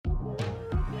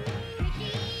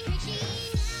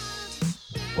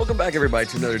Welcome back, everybody,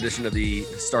 to another edition of the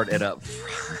Start It Up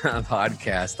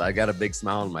podcast. I got a big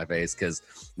smile on my face because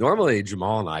normally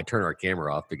Jamal and I turn our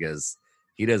camera off because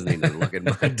he doesn't need to look at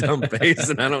my dumb face,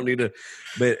 and I don't need to.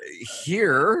 But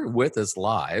here with us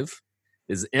live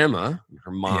is Emma,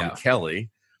 her mom,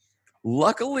 Kelly.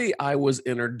 Luckily, I was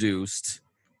introduced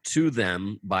to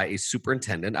them by a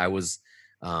superintendent. I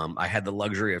had the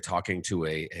luxury of talking to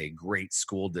a great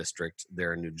school district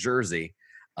there in New Jersey.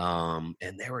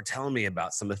 And they were telling me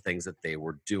about some of the things that they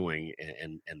were doing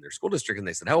in their school district. And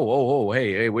they said,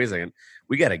 hey, wait a second.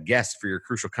 We got a guest for your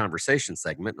Crucial Conversation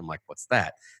segment. And I'm like, what's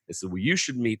that? They said, well, you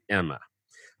should meet Emma.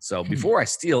 So before I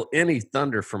steal any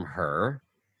thunder from her,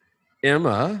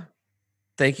 Emma,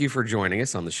 thank you for joining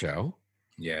us on the show.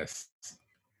 Yes.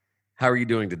 How are you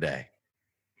doing today?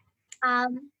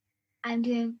 I'm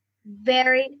doing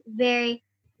very, very,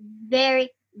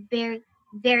 very, very,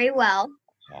 very well.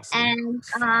 Awesome.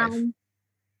 And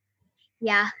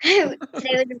yeah, today was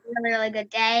a really, really good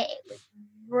day. It was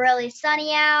really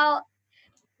sunny out.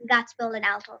 We got to build an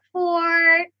outdoor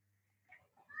fort.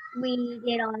 We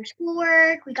did all our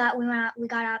schoolwork. We got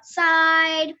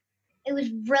outside. It was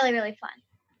really, really fun.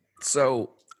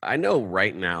 So I know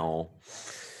right now,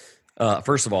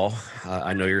 first of all,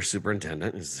 I know your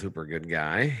superintendent is a super good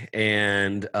guy.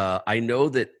 And I know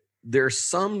that there's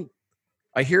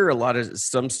I hear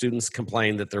some students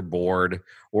complain that they're bored,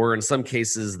 or in some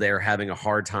cases they're having a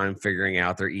hard time figuring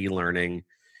out their e-learning.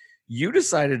 You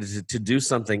decided to do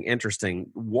something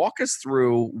interesting. Walk us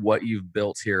through what you've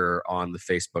built here on the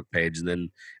Facebook page, and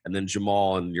then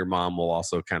Jamal and your mom will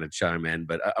also kind of chime in.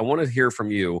 But I want to hear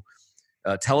from you.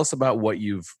 Tell us about what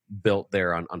you've built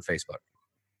there on Facebook.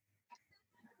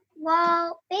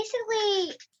 Well,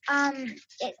 basically,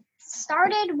 it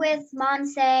started with Mom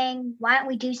saying, why don't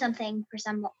we do something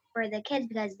for the kids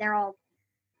because they're all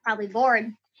probably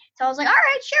bored. So I was like, all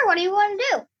right, sure. What do you want to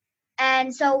do?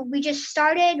 And so we just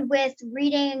started with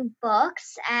reading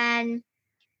books, and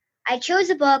I chose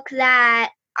a book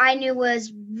that I knew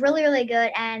was really, really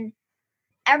good, and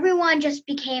everyone just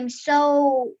became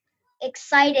so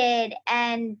excited,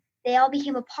 and they all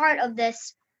became a part of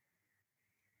this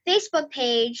Facebook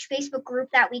group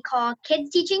that we call Kids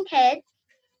Teaching Kids.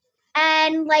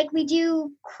 And we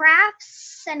do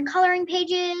crafts and coloring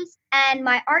pages, and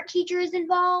my art teacher is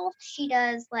involved. She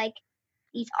does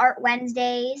these Art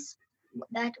Wednesdays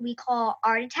that we call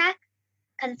Art Attack,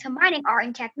 because it's combining art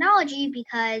and technology,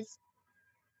 because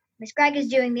Miss Greg is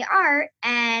doing the art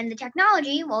and the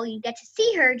technology, well, you get to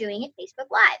see her doing it Facebook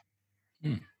Live.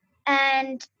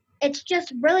 And it's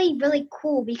just really, really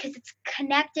cool because it's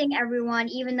connecting everyone,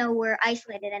 even though we're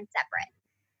isolated and separate.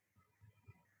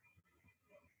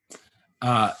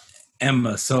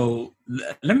 Emma, so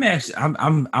let me ask you,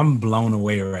 I'm blown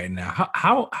away right now.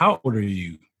 How old are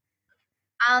you?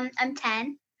 I'm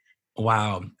 10.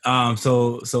 Wow.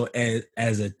 So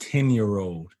as a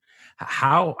 10-year-old,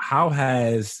 how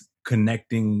has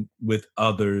connecting with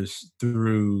others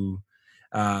through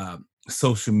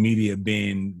social media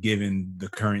been, given the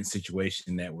current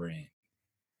situation that we're in?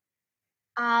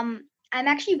 I'm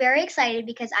actually very excited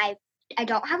because I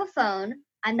don't have a phone.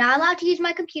 I'm not allowed to use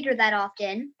my computer that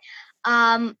often.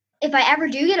 If I ever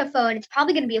do get a phone, it's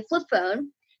probably going to be a flip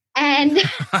phone. And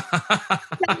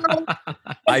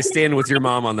I stand with your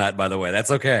mom on that, by the way. That's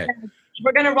okay.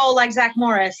 We're going to roll like Zach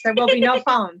Morris. There will be no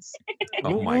phones.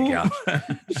 Oh, my God.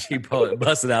 She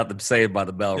busted out the Saved by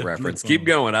the Bell reference. Keep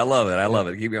going. I love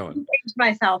it. Keep going. I changed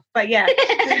myself, but yeah.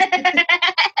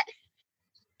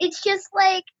 It's just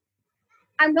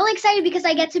I'm really excited because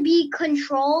I get to be in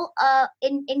control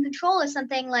of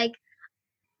something.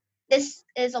 This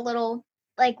is a little,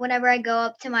 whenever I go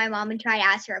up to my mom and try to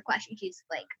ask her a question, she's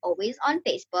always on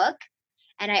Facebook.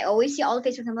 And I always see all the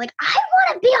Facebook. I'm like, I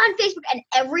want to be on Facebook. And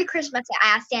every Christmas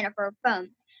I ask Santa for a phone.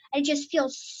 And it just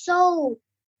feels so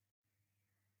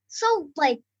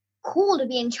cool to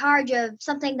be in charge of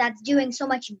something that's doing so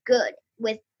much good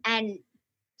and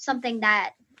something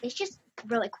that is just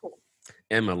really cool.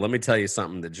 Emma, let me tell you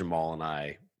something that Jamal and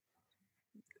I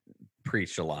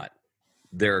preach a lot.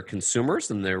 There are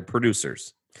consumers and there are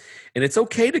producers. And it's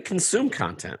okay to consume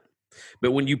content.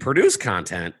 But when you produce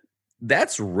content,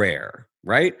 that's rare,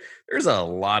 right? There's a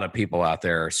lot of people out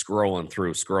there scrolling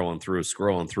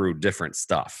through different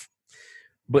stuff.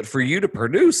 But for you to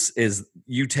produce is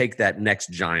you take that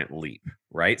next giant leap,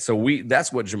 right? So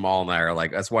that's what Jamal and I are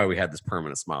like. That's why we had this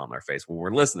permanent smile on our face when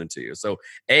we're listening to you. So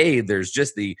there's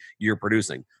just you're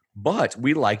producing, but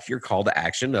we like your call to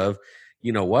action of,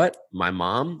 you know what? My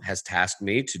mom has tasked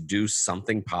me to do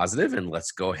something positive, and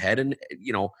let's go ahead and,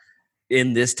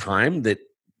 in this time that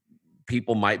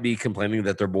people might be complaining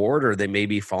that they're bored or they may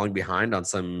be falling behind on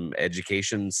some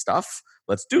education stuff.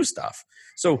 Let's do stuff.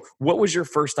 So what was your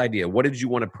first idea? What did you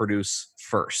want to produce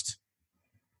first?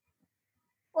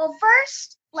 Well,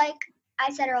 first, like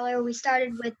I said earlier, we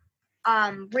started with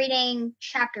reading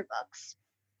chapter books.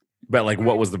 But like,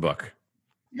 what was the book?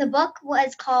 The book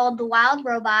was called The Wild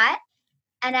Robot,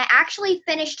 and I actually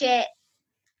finished it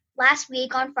last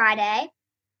week on Friday.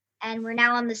 And we're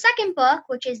now on the second book,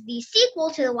 which is the sequel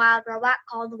to The Wild Robot,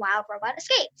 called The Wild Robot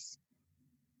Escapes.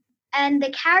 And the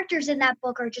characters in that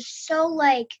book are just so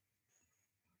like...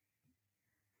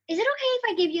 Is it okay if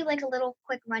I give you like a little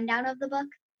quick rundown of the book?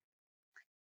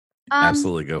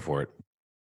 Absolutely, go for it.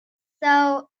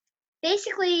 So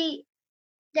basically,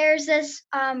 there's this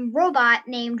robot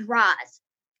named Roz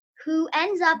who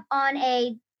ends up on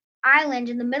a island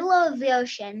in the middle of the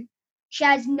ocean. She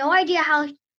has no idea how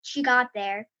she got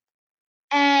there.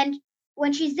 And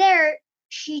when she's there,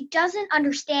 she doesn't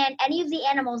understand any of the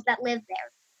animals that live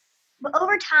there. But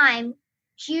over time,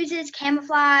 she uses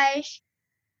camouflage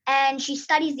and she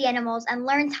studies the animals and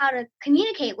learns how to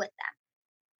communicate with them.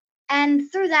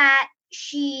 And through that,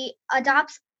 she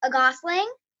adopts a gosling.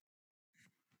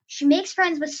 She makes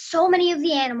friends with so many of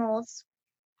the animals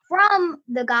from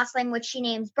the gosling, which she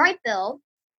names Brightbill.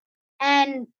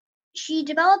 And she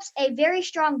develops a very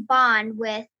strong bond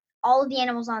with all of the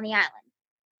animals on the island.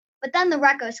 But then the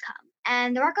Rekkos come.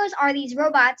 And the Rekkos are these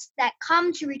robots that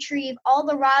come to retrieve all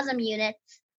the Rosum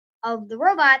units of the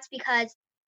robots because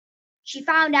she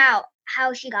found out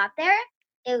how she got there.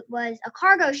 It was a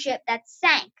cargo ship that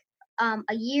sank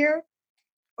a year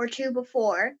or two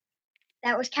before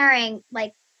that was carrying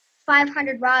like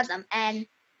 500 Rosum and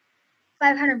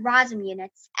 500 Rosum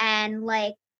units, and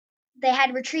like they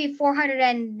had retrieved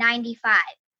 495.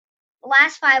 The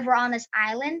last 5 were on this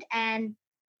island, and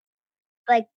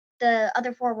like the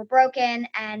other 4 were broken,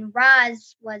 and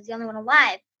Roz was the only one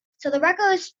alive. So the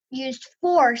Rekkos used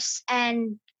force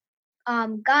and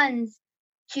guns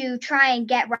to try and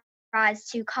get Roz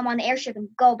to come on the airship and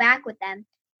go back with them.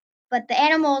 But the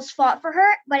animals fought for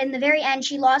her, but in the very end,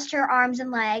 she lost her arms and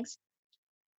legs.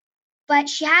 But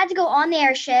she had to go on the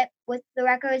airship with the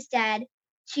Rekkos dead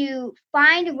to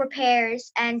find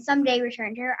repairs and someday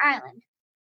return to her island.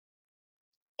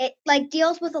 It like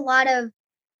deals with a lot of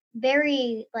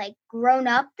very like grown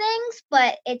up things,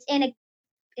 but it's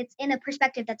in a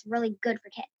perspective that's really good for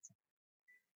kids.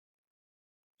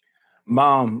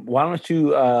 Mom, why don't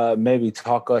you maybe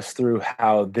talk us through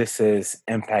how this has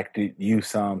impacted you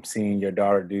some, seeing your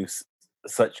daughter do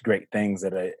such great things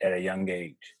at a young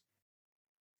age?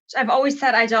 I've always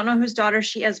said I don't know whose daughter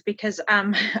she is because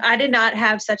I did not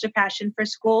have such a passion for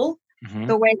school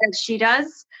the way that she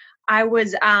does. I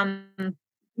was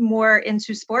more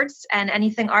into sports and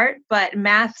anything art, but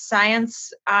math,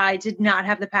 science, I did not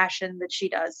have the passion that she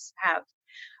does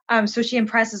have. So she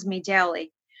impresses me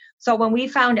daily. So when we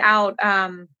found out,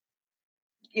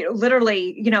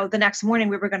 literally, the next morning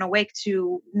we were going to wake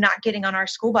to not getting on our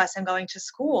school bus and going to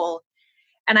school.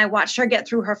 And I watched her get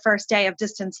through her first day of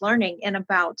distance learning in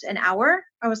about an hour.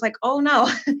 I was like, oh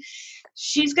no,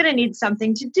 she's going to need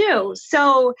something to do.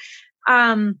 So,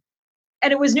 and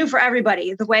it was new for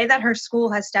everybody. The way that her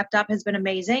school has stepped up has been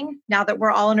amazing. Now that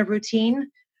we're all in a routine,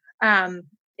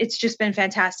 it's just been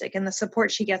fantastic. And the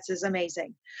support she gets is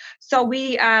amazing. So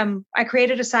I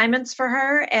created assignments for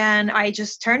her, and I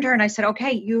just turned to her and I said,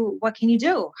 okay, what can you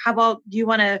do? How about, do you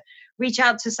want to reach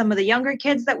out to some of the younger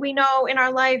kids that we know in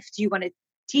our life? Do you want to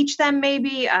teach them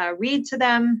maybe, read to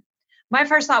them? My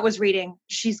first thought was reading.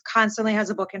 She constantly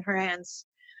has a book in her hands.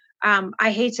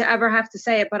 I hate to ever have to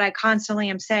say it, but I constantly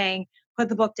am saying, put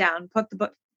the book down, put the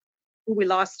book. Ooh, we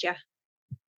lost you.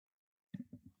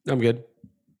 I'm good.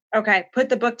 Okay, put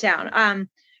the book down.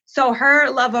 So her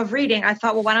love of reading, I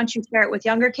thought, well, why don't you share it with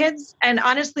younger kids? And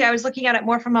honestly, I was looking at it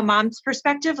more from a mom's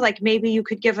perspective, like maybe you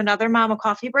could give another mom a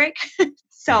coffee break.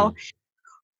 So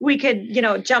we could,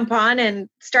 jump on and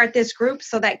start this group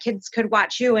so that kids could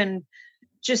watch you, and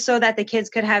just so that the kids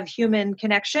could have human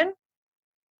connection.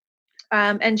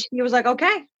 And she was like,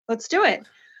 okay, let's do it.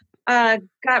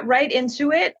 Got right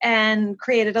into it and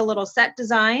created a little set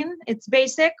design. It's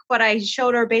basic, but I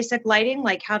showed her basic lighting,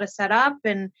 like how to set up.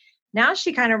 And now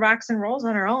she kind of rocks and rolls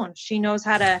on her own. She knows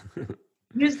how to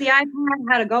use the iPad,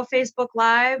 how to go Facebook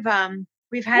Live.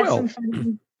 We've had some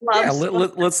fun.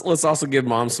 Let's also give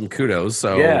mom some kudos.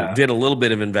 So did a little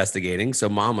bit of investigating. So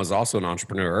mom was also an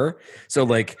entrepreneur. So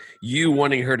like you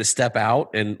wanting her to step out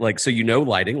and like, so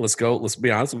lighting, let's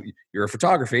be honest. You're a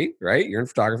photography, right? You're in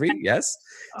photography. Yes.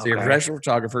 So you're a professional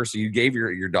photographer. So you gave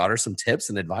your daughter some tips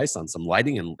and advice on some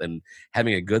lighting and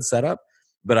having a good setup.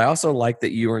 but I also like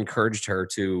that you encouraged her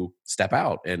to step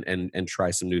out and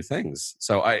try some new things.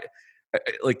 So I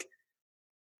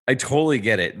totally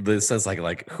get it. This says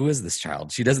like, who is this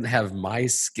child? She doesn't have my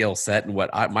skill set and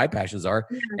what my passions are.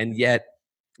 Yeah. And yet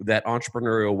that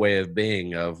entrepreneurial way of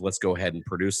being of let's go ahead and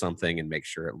produce something and make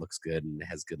sure it looks good and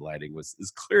has good lighting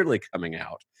is clearly coming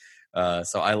out.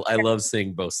 So I love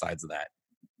seeing both sides of that.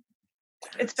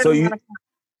 It's been a lot of fun.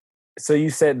 So you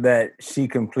said that she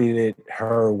completed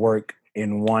her work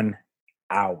in 1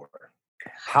 hour.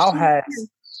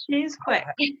 She's quick.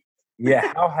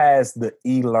 How has the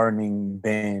e-learning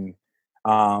been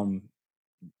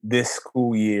this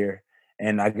school year?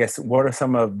 And I guess what are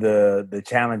some of the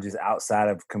challenges outside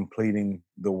of completing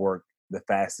the work the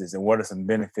fastest? And what are some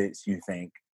benefits you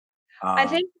think? I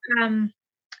think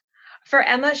for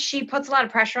Emma, she puts a lot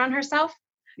of pressure on herself.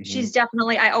 Mm-hmm. She's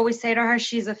definitely, I always say to her,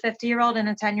 she's a 50-year-old in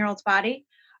a 10-year-old's body.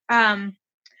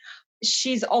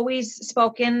 She's always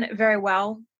spoken very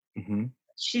well. Mm-hmm.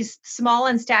 She's small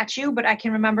in stature, but I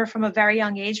can remember from a very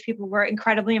young age, people were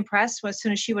incredibly impressed as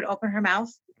soon as she would open her mouth.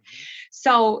 Mm-hmm.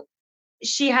 So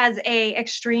she has a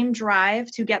extreme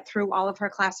drive to get through all of her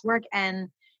classwork, and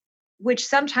which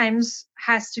sometimes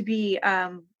has to be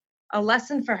a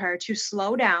lesson for her to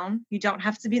slow down. You don't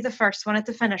have to be the first one at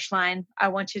the finish line. I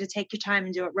want you to take your time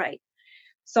and do it right.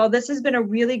 So this has been a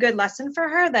really good lesson for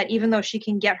her, that even though she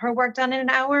can get her work done in an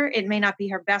hour, it may not be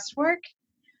her best work.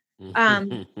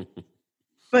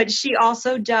 But she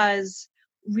also does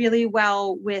really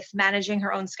well with managing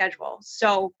her own schedule.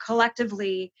 So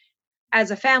collectively,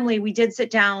 as a family, we did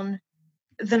sit down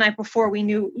the night before we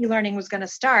knew e-learning was going to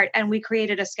start, and we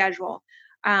created a schedule.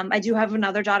 I do have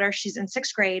another daughter. She's in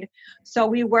 6th grade. So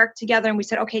we worked together and we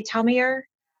said, okay, tell me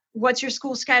what's your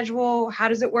school schedule? How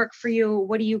does it work for you?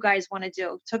 What do you guys want to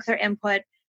do? Took their input.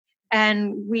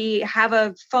 And we have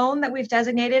a phone that we've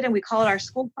designated, and we call it our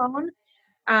school phone.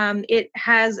 It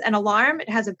has an alarm. It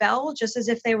has a bell, just as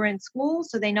if they were in school.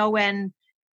 So they know when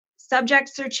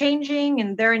subjects are changing,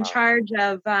 and they're in charge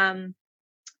of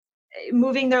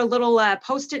moving their little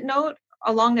Post-it note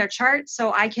along their chart.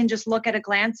 So I can just look at a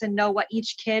glance and know what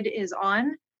each kid is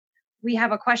on. We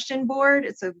have a question board.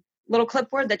 It's a little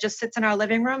clipboard that just sits in our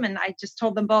living room. And I just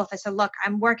told them both, I said, look,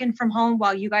 I'm working from home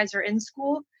while you guys are in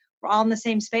school. We're all in the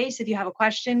same space. If you have a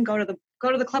question, go to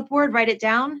the clipboard, write it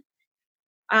down.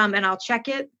 And I'll check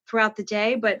it throughout the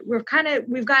day. But we've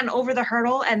gotten over the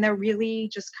hurdle, and they're really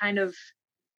just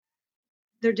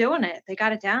they're doing it. They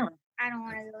got it down. I don't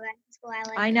want to go back to school.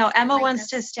 I know. Emma wants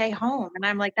to stay home. And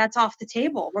I'm like, that's off the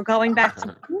table. We're going back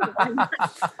to school.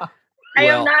 I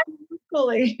am not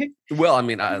schooling. Well, I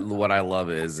mean, what I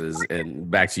love is, and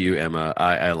back to you, Emma,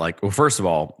 I like, well, first of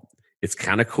all, it's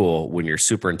kind of cool when your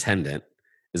superintendent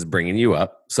is bringing you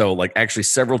up. So like actually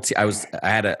I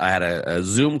had a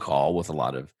Zoom call with a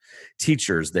lot of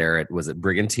teachers there at, was it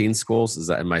Brigantine Schools?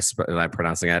 Am I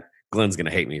pronouncing that? Glenn's going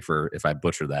to hate me if I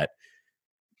butcher that.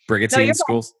 Brigantine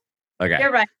Schools? Okay.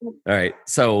 You're right. All right.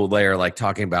 So they're like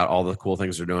talking about all the cool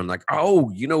things they're doing. Like,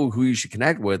 oh, you know who you should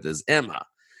connect with is Emma.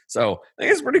 So I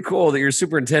think it's pretty cool that your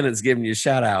superintendent's giving you a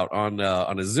shout out on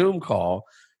a Zoom call.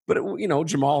 But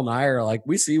Jamal and I are like,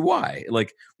 we see why.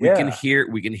 Like we can hear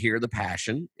the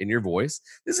passion in your voice.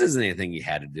 This isn't anything you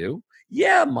had to do.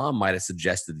 Yeah, mom might have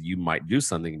suggested that you might do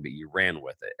something, but you ran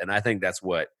with it. And I think that's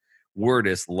what we're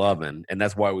just loving, and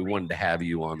that's why we wanted to have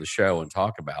you on the show and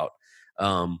talk about.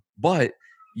 But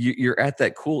you're at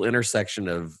that cool intersection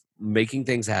of making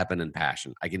things happen and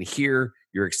passion. I can hear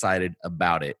you're excited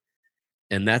about it.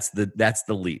 And that's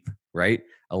the leap, right?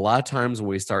 A lot of times when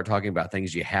we start talking about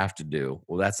things you have to do,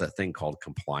 well, that's a thing called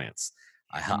compliance.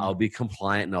 I'll be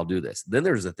compliant and I'll do this. Then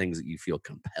there's the things that you feel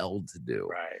compelled to do.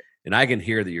 Right. And I can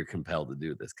hear that you're compelled to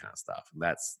do this kind of stuff. And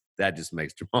that just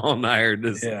makes Jamal and I are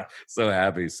just so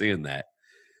happy seeing that.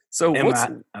 So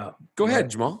Emma, go ahead,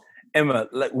 Jamal. Emma,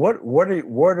 like what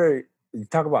are you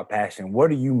talk about passion?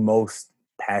 What are you most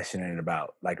passionate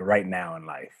about, like right now in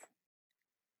life?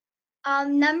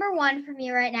 Number one for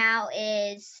me right now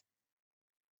is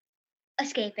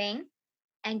escaping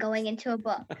and going into a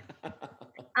book.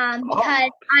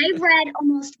 Because I've read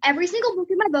almost every single book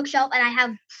in my bookshelf, and I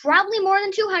have probably more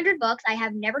than 200 books. I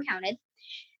have never counted.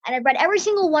 And I've read every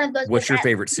single one of those. What's your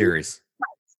favorite series?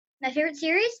 My favorite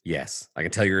series? Yes. I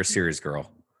can tell you're a series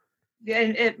girl.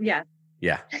 Yeah.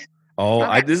 Yeah. Oh,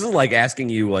 okay. This is like asking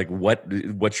you, like,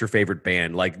 what's your favorite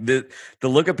band? Like the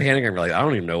look of panic. I'm like, I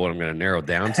don't even know what I'm going to narrow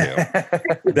down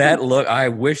to. That look. I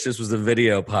wish this was a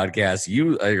video podcast.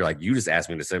 You're like, you just asked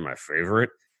me to say my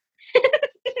favorite.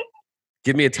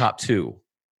 Give me a top 2.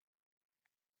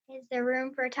 Is there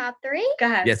room for a top 3? Go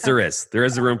ahead. Yes, there is. There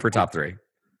is a room for top 3.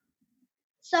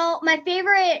 So my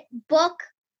favorite book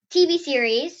TV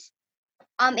series.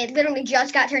 It literally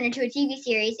just got turned into a TV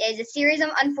series. It is a series of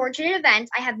unfortunate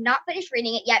events. I have not finished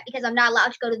reading it yet because I'm not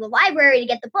allowed to go to the library to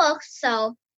get the books.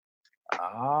 So,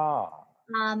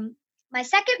 my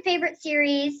second favorite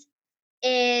series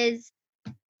is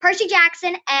Percy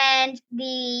Jackson and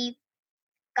the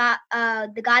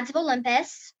Gods of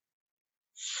Olympus.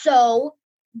 So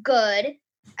good.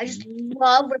 I just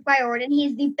love Rick Riordan.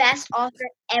 He's the best author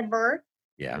ever.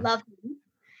 Yeah. Love him.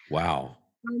 Wow.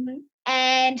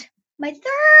 And my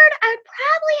third, I would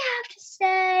probably have to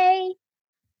say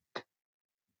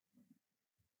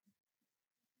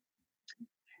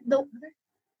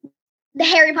the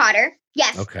Harry Potter.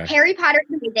 Yes. Okay. Harry Potter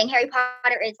is amazing. Harry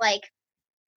Potter is like,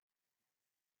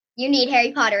 you need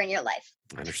Harry Potter in your life.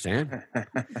 I understand.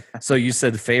 So you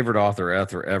said favorite author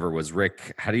ever was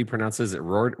Rick. How do you pronounce it? Is it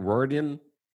Riordan?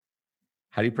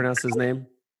 How do you pronounce his name?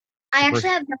 I actually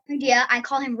have no idea. I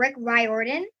call him Rick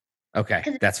Riordan. Okay,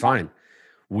 that's fine.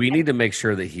 We need to make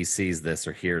sure that he sees this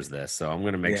or hears this. So I'm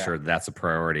going to make sure that's a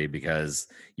priority because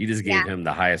you just gave him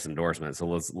the highest endorsement. So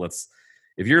let's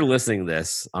if you're listening to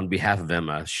this on behalf of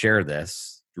Emma, share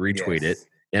this, retweet it.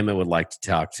 Emma would like to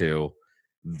talk to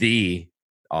the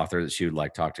author that she would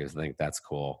like to talk to. I think that's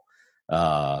cool.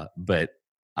 But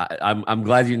I'm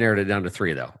glad you narrowed it down to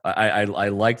 3 though. I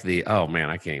like the, oh man,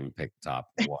 I can't even pick the top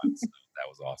one. So that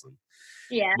was awesome.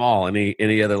 Yeah. Paul,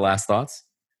 any other last thoughts?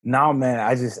 No, man,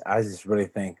 I just really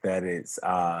think that it's,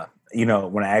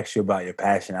 when I asked you about your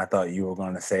passion, I thought you were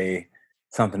going to say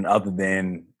something other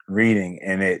than reading.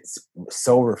 And it's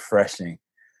so refreshing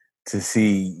to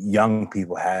see young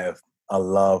people have a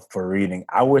love for reading.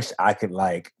 I wish I could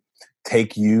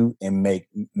take you and make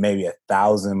maybe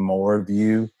 1,000 more of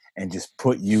you and just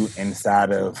put you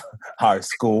inside of our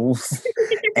schools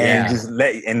and just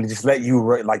let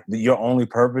you your only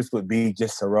purpose would be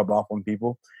just to rub off on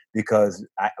people. Because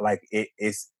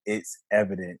it's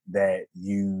evident that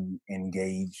you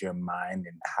engage your mind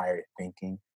in higher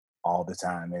thinking all the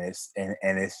time, and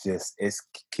it's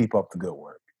keep up the good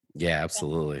work. Yeah,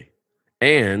 absolutely.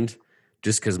 And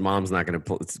just because mom's not going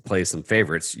to play some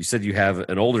favorites, you said you have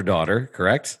an older daughter,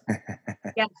 correct?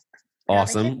 Yes.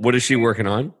 Awesome. What is she working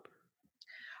on?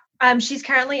 She's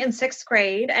currently in 6th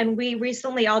grade, and we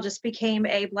recently all just became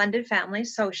a blended family.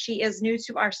 So she is new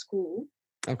to our school.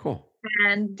 Oh, cool.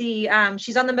 And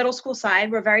she's on the middle school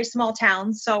side. We're a very small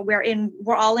town, so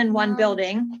we're all in one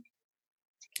building.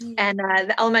 And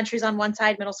the elementary's on one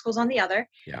side, middle school's on the other.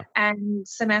 Yeah. And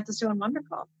Samantha's doing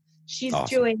wonderful. She's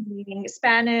doing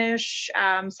Spanish,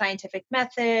 scientific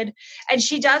method, and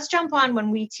she does jump on when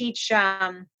we teach.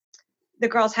 The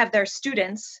girls have their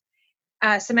students.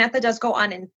 Samantha does go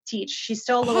on and teach. She's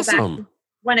still a little back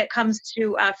when it comes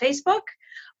to Facebook.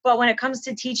 But when it comes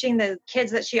to teaching the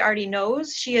kids that she already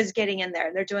knows, she is getting in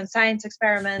there. They're doing science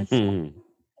experiments.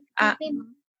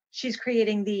 She's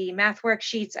creating the math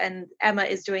worksheets, and Emma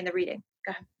is doing the reading.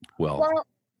 Go ahead. Well,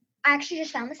 I actually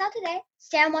just found this out today.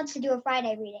 Sam wants to do a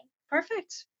Friday reading.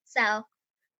 Perfect. So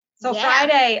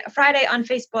Friday on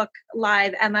Facebook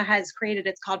Live, Emma has created,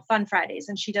 it's called Fun Fridays,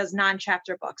 and she does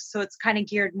non-chapter books. So it's kind of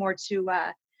geared more to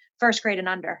 1st grade and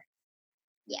under.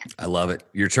 Yeah. I love it.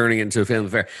 You're turning it into a family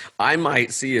affair. I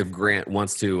might see if Grant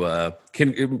wants to,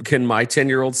 can my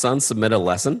 10-year-old son submit a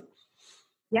lesson?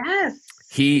 Yes.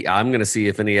 I'm going to see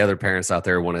if any other parents out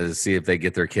there want to see if they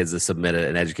get their kids to submit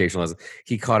an educational lesson.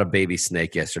 He caught a baby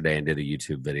snake yesterday and did a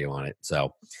YouTube video on it.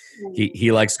 So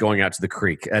he likes going out to the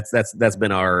creek. That's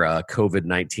been our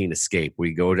COVID-19 escape.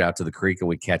 We go out to the creek and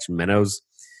we catch minnows.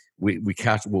 We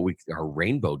catch what are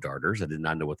rainbow darters. I did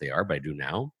not know what they are, but I do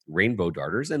now. Rainbow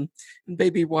darters and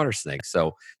baby water snakes.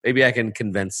 So maybe I can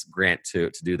convince Grant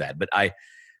to do that. But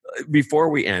before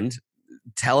we end,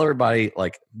 tell everybody,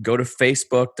 go to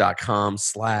facebook.com/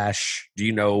 do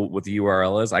you know what the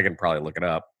URL is? I can probably look it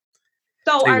up.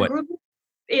 So our group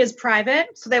is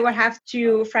private. So they would have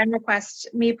to friend request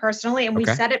me personally. And we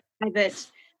set it private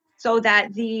so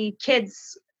that the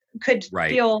kids could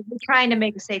feel we're trying to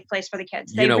make a safe place for the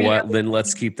kids. You know what? Then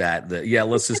let's keep that.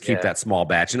 Let's just keep that small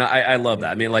batch. And I love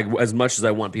that. I mean, as much as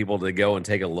I want people to go and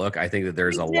take a look, I think that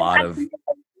there's a lot of.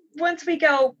 Once we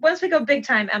go big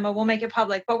time, Emma, we'll make it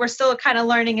public. But we're still kind of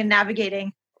learning and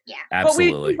navigating. Yeah,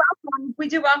 absolutely. But we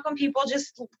do welcome people.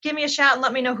 Just give me a shout and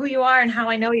let me know who you are and how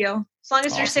I know you. As long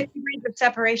as you're 6 degrees of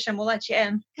separation, we'll let you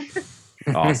in.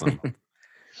 Awesome.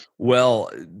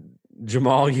 Well,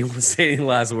 Jamal, you want to say any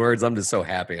last words? I'm just so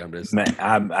happy. Man,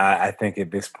 I think at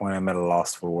this point I'm at a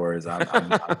loss for words. I'm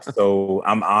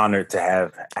honored to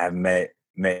have met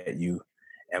you,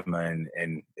 Emma,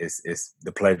 and it's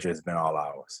the pleasure has been all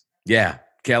ours. Yeah,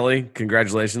 Kelly,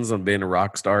 congratulations on being a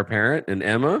rock star parent, and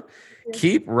Emma,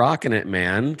 keep rocking it,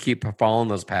 man. Keep following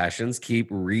those passions. Keep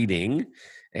reading,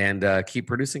 and keep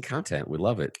producing content. We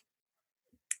love it.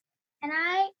 Can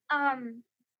I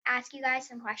ask you guys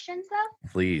some questions though?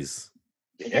 Please.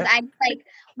 Because I like,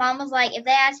 Mom was like, if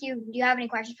they ask you, do you have any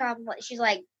questions? Probably, she's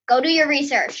like, go do your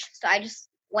research. So I just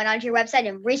went onto your website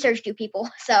and researched you people.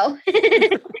 So,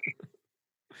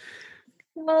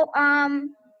 so I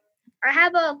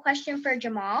have a question for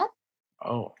Jamal.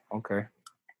 Oh, okay.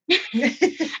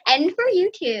 And for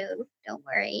you too. Don't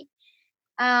worry.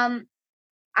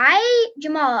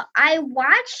 Jamal, I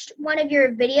watched one of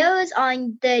your videos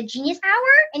on the Genius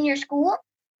Hour in your school.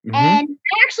 Mm-hmm. And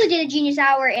I actually did a Genius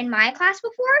Hour in my class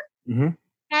before. Mm-hmm.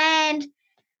 And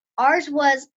ours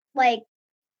was like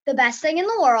the best thing in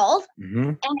the world.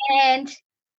 Mm-hmm. And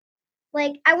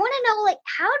like, I want to know, like,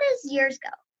 how does yours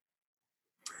go?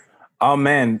 Oh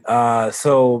man.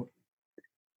 So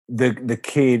the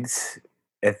kids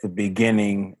at the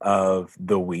beginning of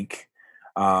the week,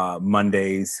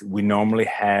 Mondays, we normally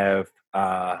have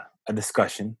a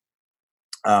discussion.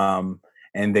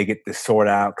 And they get to sort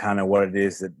out kind of what it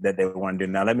is that they want to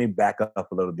do. Now, let me back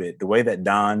up a little bit. The way that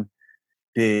Don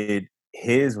did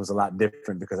his was a lot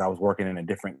different because I was working in a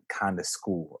different kind of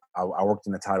school. I worked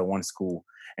in a Title I school,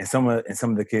 and some of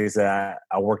the kids that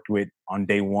I worked with on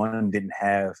day one didn't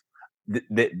have,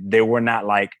 they were not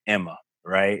like Emma,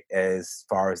 right? As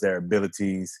far as their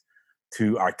abilities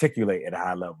to articulate at a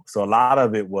high level. So a lot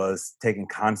of it was taking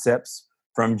concepts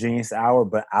from Genius Hour,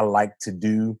 but I like to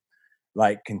do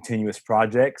like continuous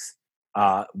projects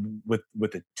with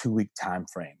a 2-week time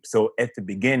frame. So at the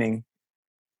beginning,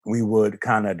 we would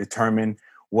kind of determine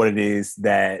what it is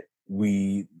that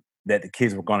the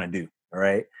kids were going to do. All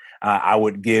right, I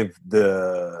would give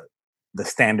the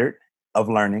standard of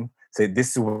learning. Say,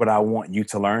 this is what I want you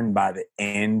to learn by the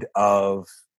end of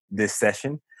this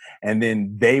session, and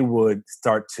then they would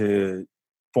start to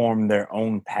form their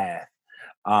own path.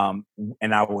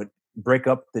 And I would break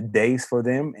up the days for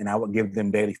them, and I would give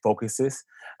them daily focuses.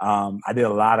 I did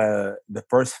a lot of the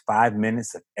first 5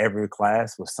 minutes of every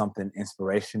class was something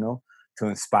inspirational to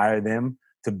inspire them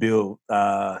to build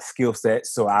skill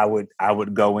sets. So I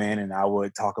would go in and I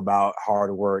would talk about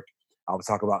hard work. I would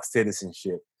talk about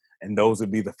citizenship, and those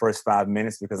would be the first 5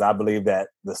 minutes, because I believe that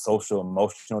the social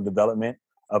emotional development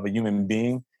of a human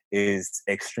being is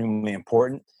extremely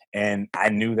important. And I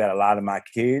knew that a lot of my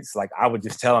kids, like, I would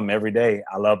just tell them every day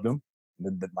I loved them.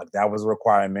 Like, that was a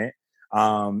requirement.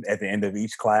 At the end of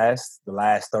each class, the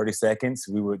last 30 seconds,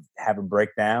 we would have a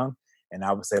breakdown, and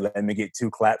I would say, let me get 2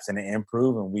 claps and an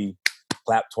improve, and we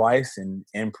clap twice and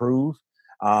improve.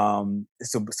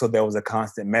 So there was a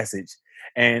constant message,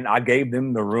 and I gave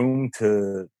them the room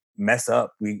to mess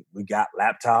up. We got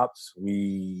laptops.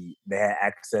 They had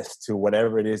access to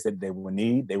whatever it is that they would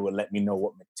need. They would let me know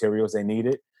what materials they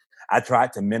needed. I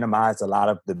tried to minimize a lot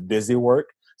of the busy work.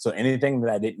 So anything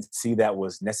that I didn't see that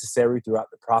was necessary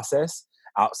throughout the process,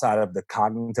 outside of the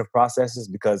cognitive processes,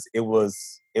 because it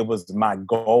was my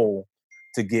goal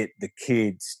to get the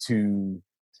kids to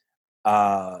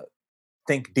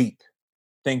think deep.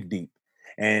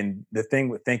 And the thing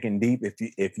with thinking deep,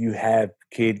 if you have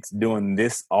kids doing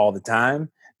this all the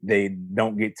time, they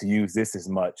don't get to use this as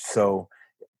much. So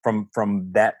from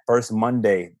that first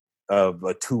Monday of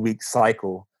a 2-week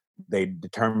cycle, they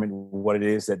determined what it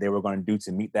is that they were going to do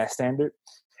to meet that standard.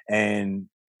 And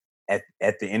at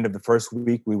the end of the first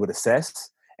week, we would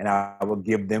assess, and I would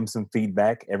give them some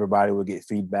feedback. Everybody would get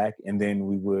feedback, and then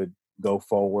we would go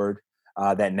forward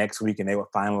that next week, and they would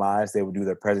finalize. They would do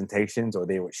their presentations, or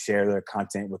they would share their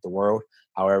content with the world.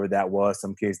 However that was.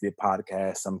 Some kids did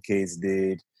podcasts, some kids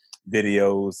did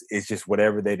videos. It's just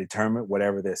whatever they determined,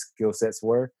 whatever their skill sets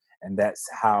were. And that's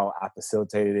how I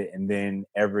facilitated it. And then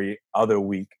every other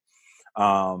week,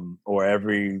 or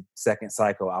every second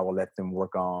cycle, I will let them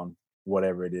work on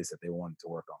whatever it is that they wanted to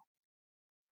work on.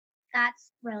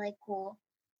 That's really cool.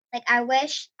 Like, I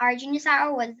wish our Genius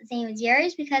Hour was the same as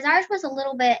yours, because ours was a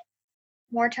little bit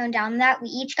more toned down than that. We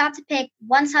each got to pick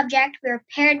one subject. We were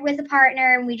paired with a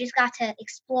partner, and we just got to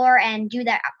explore and do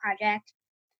that project.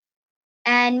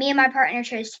 And me and my partner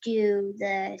chose to do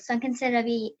the sunken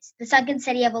city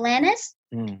of Atlantis.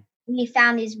 We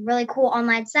found these really cool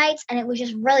online sites, and it was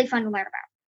just really fun to learn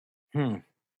about.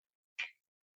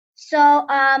 So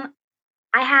I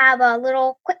have a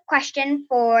little quick question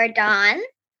for Don.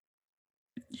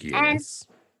 Yes. And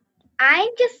I'm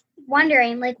just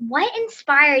wondering, like, what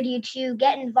inspired you to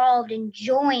get involved and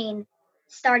join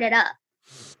Start It Up?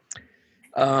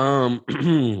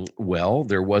 Well,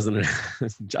 there wasn't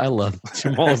I love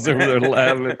Jamal's over there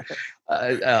laughing.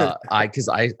 Because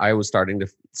I was starting to,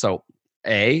 so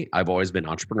I've always been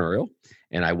entrepreneurial,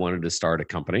 and I wanted to start a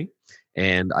company.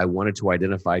 And I wanted to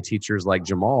identify teachers like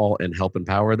Jamal and help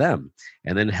empower them,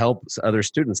 and then help other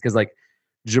students. Because like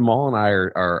Jamal and I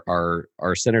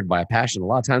are centered by a passion a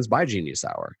lot of times by Genius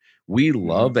Hour. We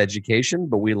love education,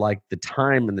 but we like the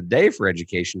time in the day for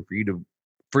education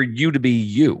for you to be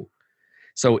you.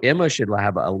 So Emma should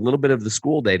have a little bit of the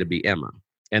school day to be Emma.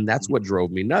 And that's what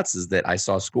drove me nuts, is that I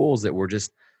saw schools that were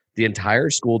just, the entire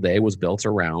school day was built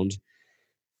around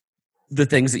the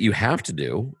things that you have to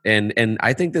do. And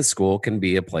I think this school can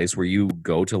be a place where you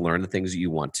go to learn the things that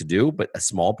you want to do, but a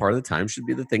small part of the time should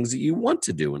be the things that you want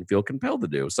to do and feel compelled to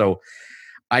do. So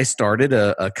I started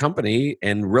a company,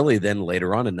 and really then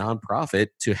later on a nonprofit,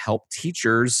 to help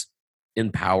teachers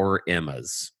empower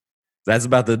Emmas. That's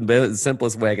about the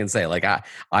simplest way I can say. Like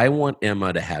I want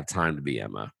Emma to have time to be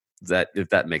Emma. If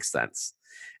that makes sense.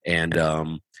 And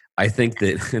I think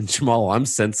that, Jamal, I'm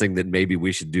sensing that maybe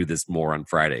we should do this more on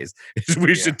Fridays.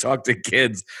 We should talk to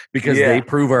kids, because they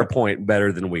prove our point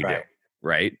better than we do.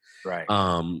 Right.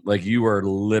 Like you are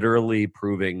literally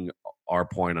proving our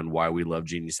point on why we love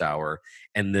Genius Hour.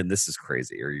 And then this is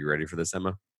crazy. Are you ready for this,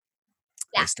 Emma?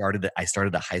 Yeah. I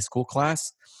started a high school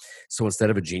class. So instead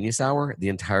of a Genius Hour, the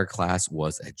entire class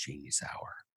was a Genius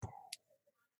Hour.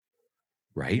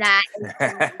 Right?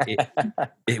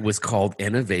 It was called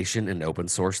Innovation and Open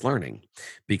Source Learning,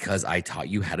 because I taught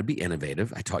you how to be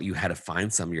innovative. I taught you how to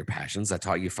find some of your passions. I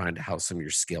taught you find how some of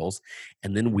your skills.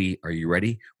 And then are you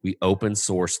ready? We open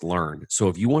source learn. So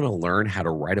if you want to learn how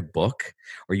to write a book,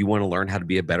 or you want to learn how to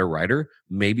be a better writer,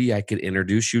 maybe I could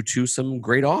introduce you to some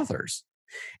great authors.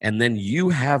 And then you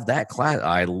have that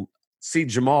class. See,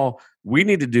 Jamal, we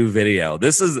need to do video.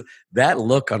 This is that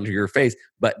look under your face.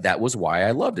 But that was why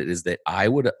I loved it, is that I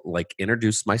would like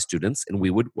introduce my students, and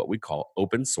we would what we call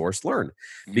open source learn.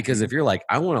 Because if you're like,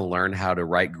 I want to learn how to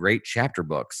write great chapter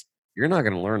books, you're not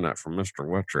going to learn that from Mr.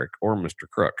 Wettrick or Mr.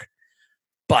 Crook.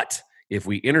 But if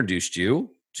we introduced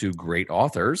you to great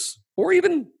authors, or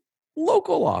even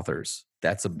local authors,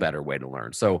 that's a better way to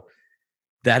learn. So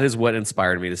that is what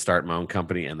inspired me to start my own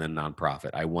company and then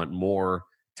nonprofit. I want more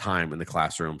time in the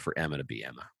classroom for Emma to be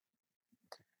Emma.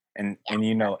 And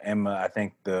you know, Emma, I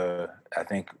think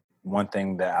one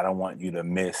thing that I don't want you to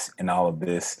miss in all of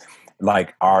this,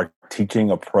 like our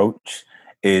teaching approach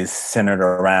is centered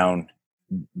around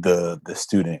the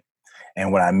student.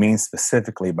 And what I mean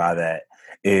specifically by that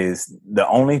is the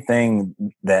only thing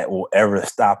that will ever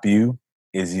stop you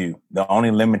is you. The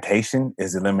only limitation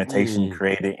is the limitation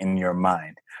created in your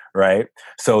mind, right?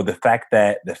 So the fact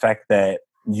that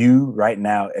you right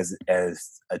now as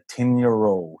a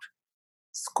 10-year-old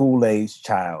school-age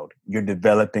child, you're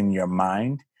developing your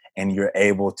mind, and you're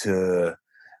able to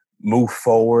move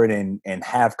forward and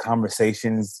have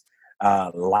conversations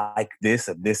like this,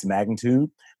 of this magnitude.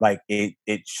 Like it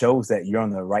shows that you're on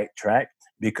the right track,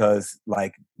 because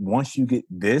like once you get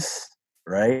this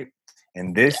right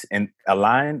and this and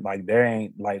aligned, like there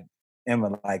ain't, like,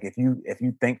 Emma, like if you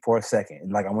think for a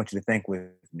second, like I want you to think with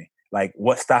me, like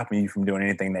what's stopping you from doing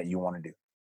anything that you want to do?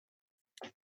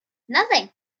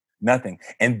 Nothing.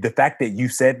 And the fact that you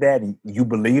said that and you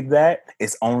believe that,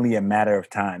 it's only a matter of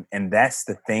time. And that's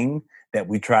the thing that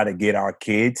we try to get our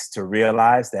kids to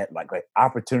realize, that like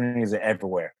opportunities are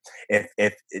everywhere.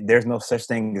 If there's no such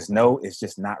thing as no, it's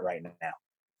just not right now.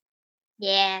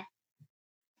 Yeah.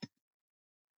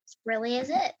 This really is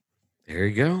it. There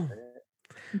you go.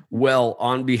 Well,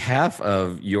 on behalf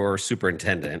of your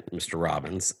superintendent, Mr.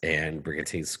 Robbins, and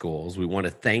Brigantine Schools, we want to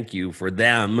thank you for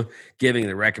them giving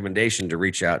the recommendation to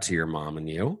reach out to your mom and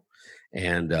you.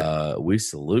 And we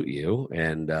salute you.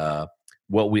 And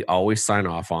what we always sign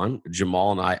off on,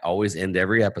 Jamal and I always end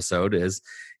every episode, is,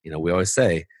 we always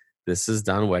say, this is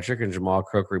Don Wettrick and Jamal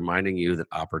Crook reminding you that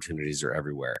opportunities are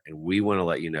everywhere. And we want to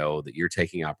let you know that you're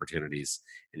taking opportunities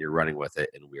and you're running with it.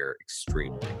 And we're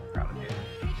extremely proud of you.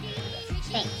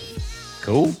 Thanks.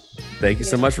 Cool. Thank you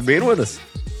so much for being with us.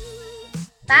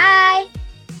 Bye.